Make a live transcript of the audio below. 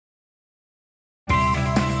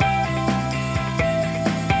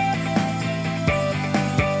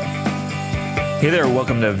Hey there,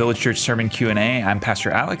 welcome to Village Church Sermon Q&A. I'm Pastor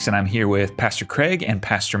Alex, and I'm here with Pastor Craig and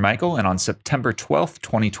Pastor Michael. And on September 12th,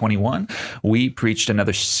 2021, we preached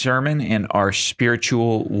another sermon in our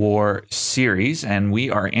Spiritual War series, and we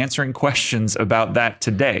are answering questions about that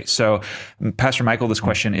today. So, Pastor Michael, this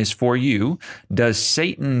question is for you. Does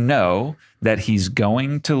Satan know that he's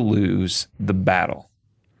going to lose the battle?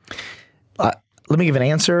 Let me give an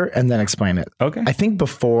answer and then explain it. Okay. I think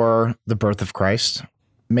before the birth of Christ,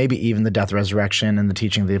 maybe even the death, resurrection, and the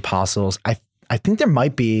teaching of the apostles, I think there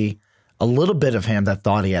might be a little bit of him that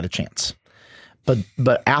thought he had a chance.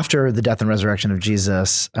 But after the death and resurrection of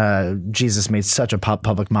Jesus, Jesus made such a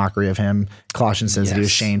public mockery of him. Colossians says that he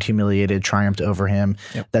was shamed, humiliated, triumphed over him,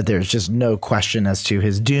 that there's just no question as to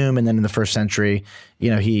his doom. And then in the first century,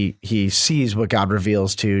 he sees what God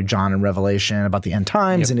reveals to John in Revelation about the end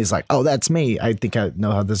times. And he's like, oh, that's me. I think I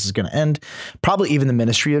know how this is going to end. Probably even the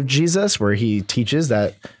ministry of Jesus, where he teaches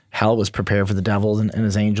that hell was prepared for the devil and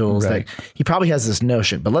his angels. Right. That he probably has this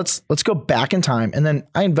notion. But let's go back in time, and then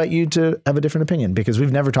I invite you to have a different opinion because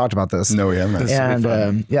we've never talked about this. No, we haven't.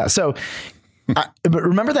 And so. But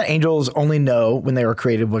remember that angels only know when they were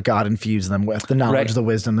created what God infused them with, the knowledge, the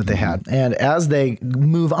wisdom that they had. And as they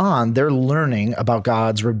move on, they're learning about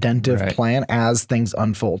God's redemptive plan as things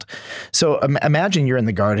unfold. So imagine you're in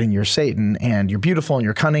the garden, you're Satan, and you're beautiful and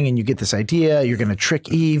you're cunning, and you get this idea, you're going to trick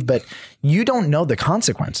Eve, but you don't know the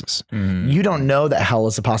consequences. You don't know that hell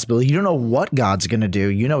is a possibility. You don't know what God's going to do.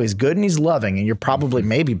 You know he's good and he's loving, and you're probably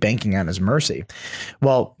maybe banking on his mercy.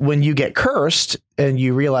 Well, when you get cursed, and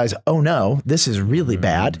you realize, oh no, this is really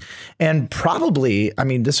bad. And probably, I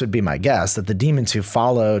mean, this would be my guess, that the demons who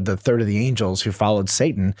followed, the third of the angels who followed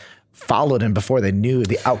Satan, followed him before they knew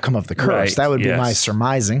the outcome of the curse. That would be my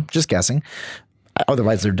surmising, just guessing.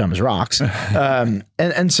 Otherwise, they're dumb as rocks.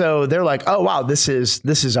 And so they're like, oh, wow, this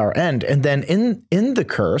is our end. And then in the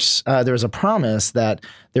curse, there was a promise that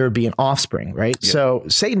there would be an offspring, right? Yep. So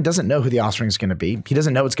Satan doesn't know who the offspring is going to be. He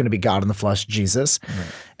doesn't know it's going to be God in the flesh, Jesus. Right.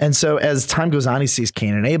 And so as time goes on, he sees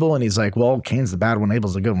Cain and Abel, and he's like, well, Cain's the bad one,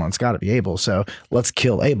 Abel's the good one. It's got to be Abel. So let's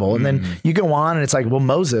kill Abel. And then you go on, and it's like, well,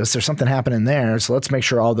 Moses, there's something happening there. So let's make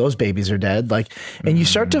sure all those babies are dead. And you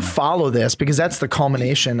start to follow this because that's the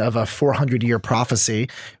culmination of a 400-year prophecy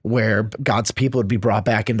where God's people would be brought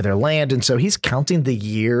back into their land. And so he's counting the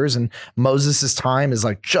years, and Moses' time is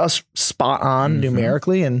like just spot on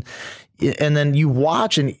numerically. And then you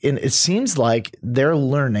watch, and it seems like they're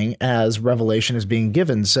learning as revelation is being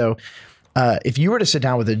given. So if you were to sit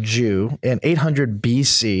down with a Jew in 800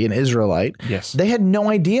 BC, an Israelite, they had no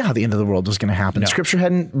idea how the end of the world was going to happen. No. Scripture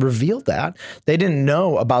hadn't revealed that. They didn't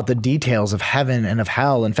know about the details of heaven and of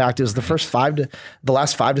hell. In fact, it was the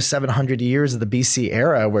last 500 to 700 years of the BC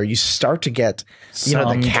era where you start to get, the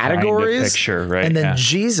categories, kind of picture, right? And then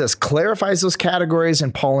Jesus clarifies those categories,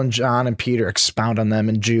 and Paul and John and Peter expound on them,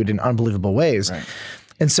 and Jude in unbelievable ways. Right.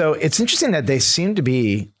 And so it's interesting that they seem to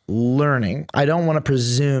be learning. I don't want to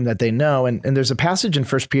presume that they know. And there's a passage in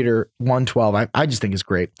 1 Peter 1:12 I just think is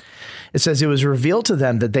great. It says, it was revealed to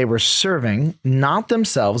them that they were serving not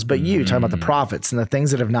themselves, but you, talking about the prophets and the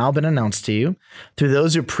things that have now been announced to you through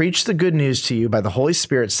those who preach the good news to you by the Holy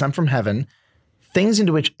Spirit sent from heaven, things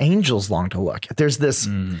into which angels long to look. There's this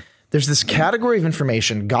category of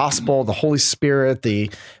information, gospel, the Holy Spirit,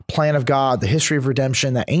 the plan of God, the history of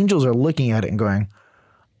redemption, that angels are looking at it and going,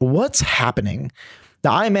 what's happening?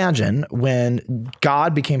 Now, I imagine when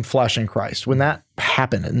God became flesh in Christ, when that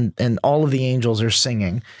happened and all of the angels are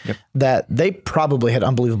singing, that they probably had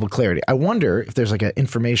unbelievable clarity. I wonder if there's like an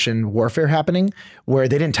information warfare happening where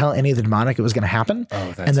they didn't tell any of the demonic it was going to happen.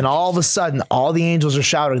 And then all of a sudden, all the angels are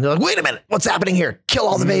shouting. They're like, wait a minute, what's happening here? Kill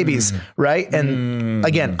all the babies, right? And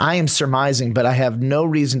again, I am surmising, but I have no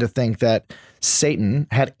reason to think that Satan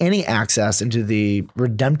had any access into the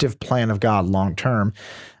redemptive plan of God long term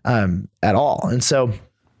at all. And so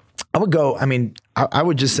I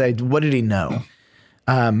would just say, what did he know?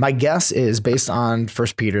 My guess is based on 1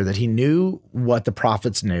 Peter that he knew what the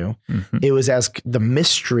prophets knew. It was as the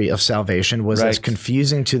mystery of salvation was as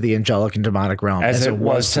confusing to the angelic and demonic realm as it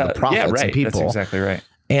was to the prophets and people. That's exactly right.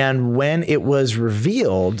 And when it was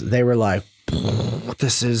revealed, they were like,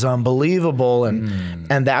 this is unbelievable.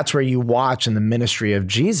 And that's where you watch in the ministry of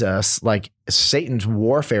Jesus, like Satan's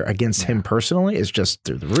warfare against him personally is just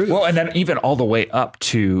through the roof. Well, and then even all the way up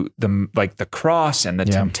to the cross and the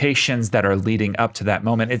temptations that are leading up to that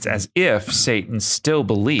moment. It's as if Satan still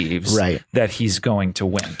believes that he's going to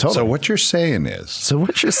win. Totally. So what you're saying is. So you're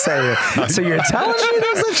telling me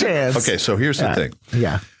there's a chance. Okay, so here's the thing.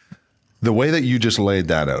 Yeah. The way that you just laid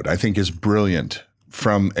that out, I think is brilliant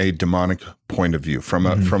from a demonic point of view, from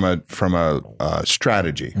a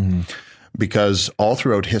strategy. because all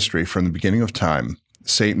throughout history, from the beginning of time,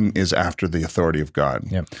 Satan is after the authority of God.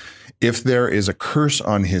 Yep. If there is a curse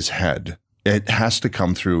on his head, it has to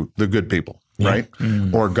come through the good people, right?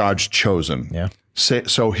 Or God's chosen. Yeah.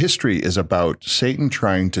 So history is about Satan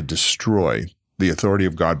trying to destroy the authority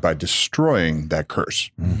of God by destroying that curse,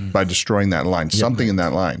 by destroying that line, something in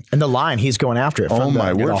that line. And the line, he's going after it. From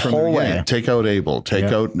My word, the from the whole beginning. way. Take out Abel, take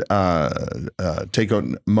out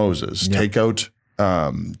Moses, take out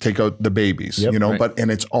the babies, Yep. But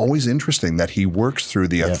it's always interesting that he works through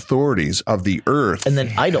the authorities of the earth And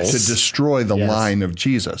then idols. to destroy the line of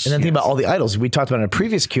Jesus. And then think about all the idols. We talked about in a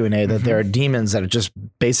previous Q&A that there are demons that are just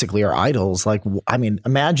basically are idols. Like, I mean,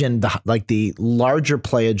 imagine the larger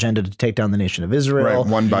play agenda to take down the nation of Israel.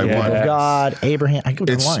 Right, one by the one. people of God, Abraham. I go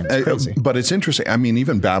down the line. It's crazy. But it's interesting. I mean,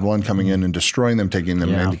 even Babylon coming in and destroying them, taking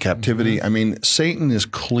them into captivity. I mean, Satan is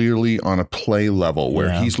clearly on a play level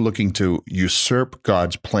where he's looking to usurp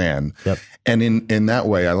God's plan. Yep. And in that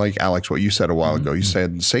way, I like, Alex, what you said a while ago. You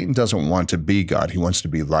said Satan doesn't want to be God. He wants to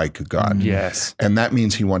be like God. Yes. And that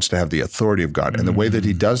means he wants to have the authority of God. And the way that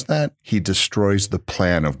he does that, he destroys the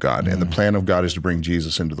plan of God. And the plan of God is to bring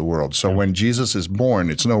Jesus into the world. So when Jesus is born,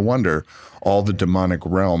 it's no wonder all the demonic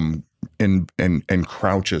realm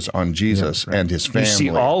encroaches on Jesus and his family. You see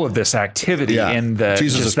all of this activity in the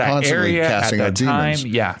Jesus just is that constantly area casting at out that time. demons.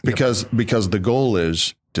 Yeah. Because the goal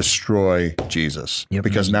is destroy Jesus.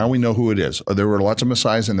 Because now we know who it is. There were lots of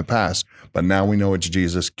messiahs in the past, but now we know it's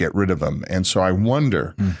Jesus. Get rid of him. And so I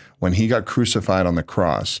wonder, when he got crucified on the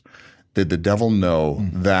cross, did the devil know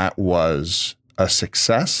that was a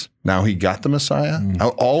success? Now he got the Messiah.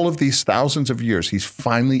 All of these thousands of years, he's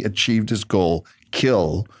finally achieved his goal: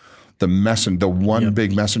 kill the one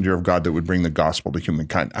big messenger of God that would bring the gospel to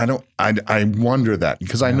humankind. I wonder that,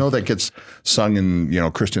 because I know that gets sung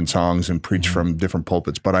in Christian songs and preached from different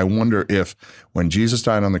pulpits. But I wonder if when Jesus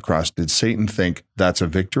died on the cross, did Satan think that's a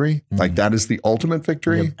victory? Like that is the ultimate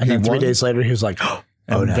victory? And then 3 days later, he was like,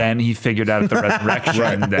 And then he figured out at the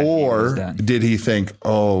resurrection that or he was done. did he think,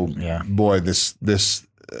 boy, this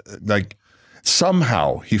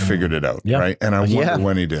somehow he figured it out, right? And I wonder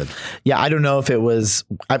when he did. Yeah, I don't know if it was.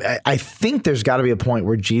 I think there's got to be a point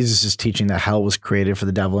where Jesus is teaching that hell was created for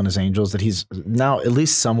the devil and his angels, that he's now at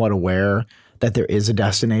least somewhat aware that there is a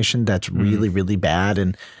destination that's really, really bad.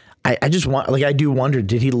 And I just want, I do wonder,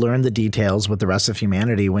 did he learn the details with the rest of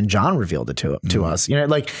humanity when John revealed it to us?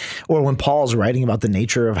 Or when Paul's writing about the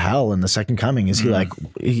nature of hell and the second coming, is he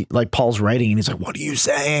like Paul's writing and he's like, what are you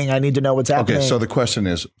saying? I need to know what's happening. Okay, so the question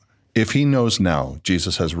is, if he knows now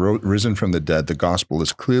Jesus has risen from the dead, the gospel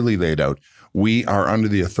is clearly laid out, we are under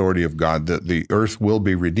the authority of God, that the earth will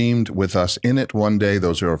be redeemed with us in it one day,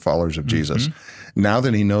 those who are followers of Jesus. Now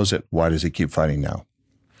that he knows it, why does he keep fighting now?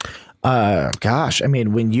 Gosh, I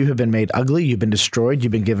mean, when you have been made ugly, you've been destroyed,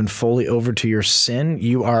 you've been given fully over to your sin,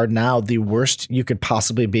 you are now the worst you could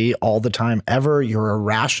possibly be all the time ever. You're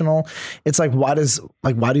irrational. It's like, why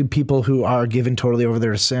do people who are given totally over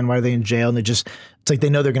their sin, why are they in jail? And it's like they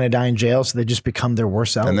know they're going to die in jail, so they just become their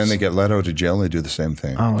worst selves. And then they get let out of jail and they do the same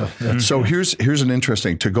thing. So here's an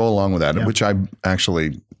interesting, to go along with that, which I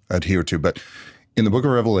actually adhere to, but in the book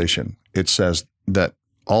of Revelation, it says that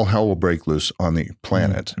all hell will break loose on the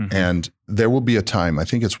planet. And there will be a time, I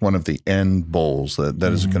think it's one of the end bowls that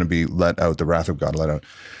is going to be let out, the wrath of God let out.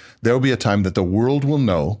 There will be a time that the world will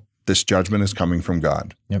know this judgment is coming from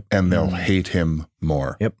God, and they'll hate him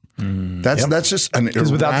more. That's just an irrational.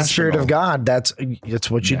 Because without the Spirit of God, that's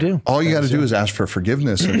what you do. All you got to do is ask for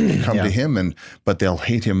forgiveness and come to him, but they'll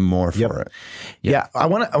hate him more for it. Yeah, I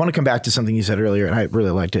want to come back to something you said earlier, and I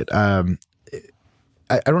really liked it.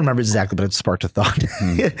 I don't remember exactly, but it sparked a thought.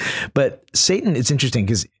 But Satan, it's interesting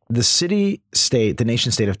because the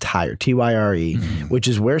nation state of Tyre, Tyre, which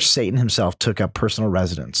is where Satan himself took up personal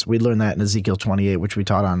residence. We learned that in Ezekiel 28, which we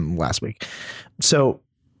taught on last week. So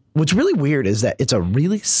what's really weird is that it's a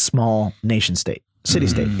really small nation state, city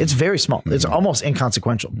state. It's very small. It's almost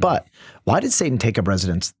inconsequential. But why did Satan take up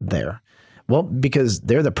residence there? Well, because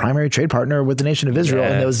they're the primary trade partner with the nation of Israel,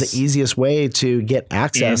 and that was the easiest way to get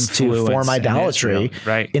access to form idolatry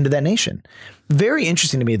into that nation. Very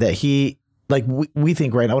interesting to me that he, we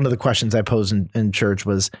think right now, one of the questions I posed in church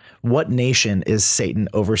was, what nation is Satan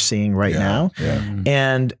overseeing right now?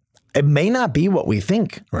 And it may not be what we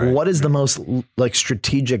think. What is the most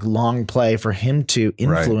strategic long play for him to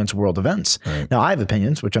influence world events? Now, I have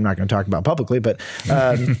opinions, which I'm not going to talk about publicly, but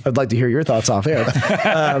I'd like to hear your thoughts off air.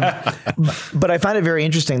 But I find it very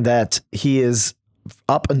interesting that he is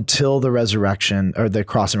up until the resurrection or the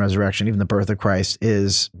cross and resurrection, even the birth of Christ,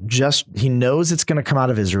 is just, he knows it's going to come out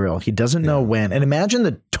of Israel. He doesn't know when. And imagine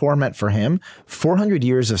the torment for him, 400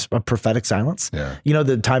 years of prophetic silence,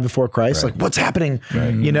 the time before Christ, like what's happening,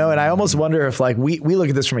 and I almost wonder if like, we look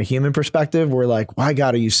at this from a human perspective, we're like, why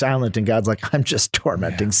God are you silent? And God's like, I'm just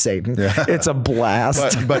tormenting Satan. It's a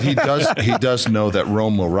blast. But he does know that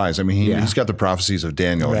Rome will rise. I mean, he's got the prophecies of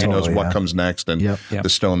Daniel. He knows what comes next and the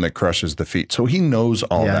stone that crushes the feet. So he knows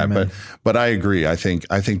all that. But I agree. I think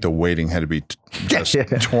the waiting had to be just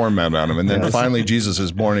torment on him. And then finally Jesus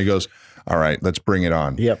is born. He goes, all right, let's bring it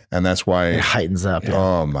on. And that's why it heightens up.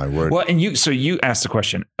 Oh my word. Well, and you asked the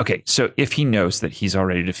question, okay, so if he knows that he's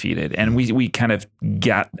already defeated, and we kind of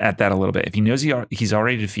got at that a little bit. If he knows he's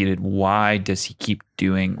already defeated, why does he keep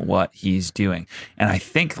doing what he's doing? And I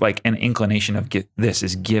think like an inclination of this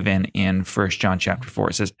is given in 1 John chapter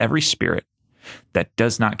 4. It says, every spirit that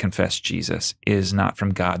does not confess Jesus is not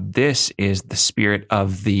from God. This is the spirit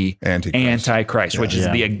of the Antichrist, which is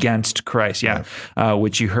the against Christ,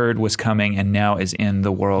 which you heard was coming and now is in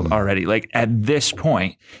the world already. Like at this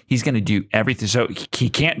point, he's going to do everything. So he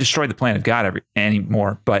can't destroy the plan of God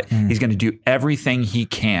anymore, but he's going to do everything he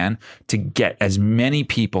can to get as many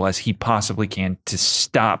people as he possibly can to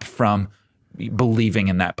stop from believing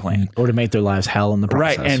in that plan, or to make their lives hell in the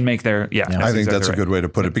process. Right, and make their I think that's a good way to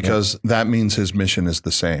put it, because that means his mission is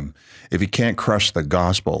the same. If he can't crush the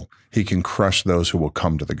gospel, he can crush those who will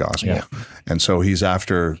come to the gospel. And so he's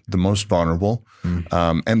after the most vulnerable,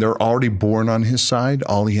 and they're already born on his side.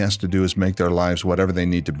 All he has to do is make their lives whatever they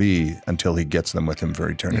need to be until he gets them with him for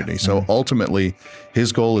eternity. So ultimately,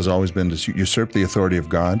 his goal has always been to usurp the authority of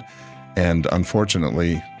God. And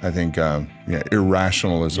unfortunately, I think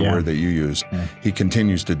irrational is the word that you use. He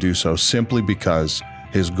continues to do so simply because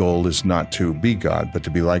his goal is not to be God, but to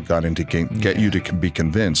be like God and to get you to be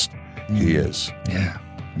convinced he is.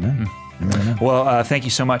 Amen. Well, thank you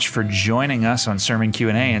so much for joining us on Sermon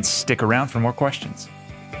Q&A, and stick around for more questions.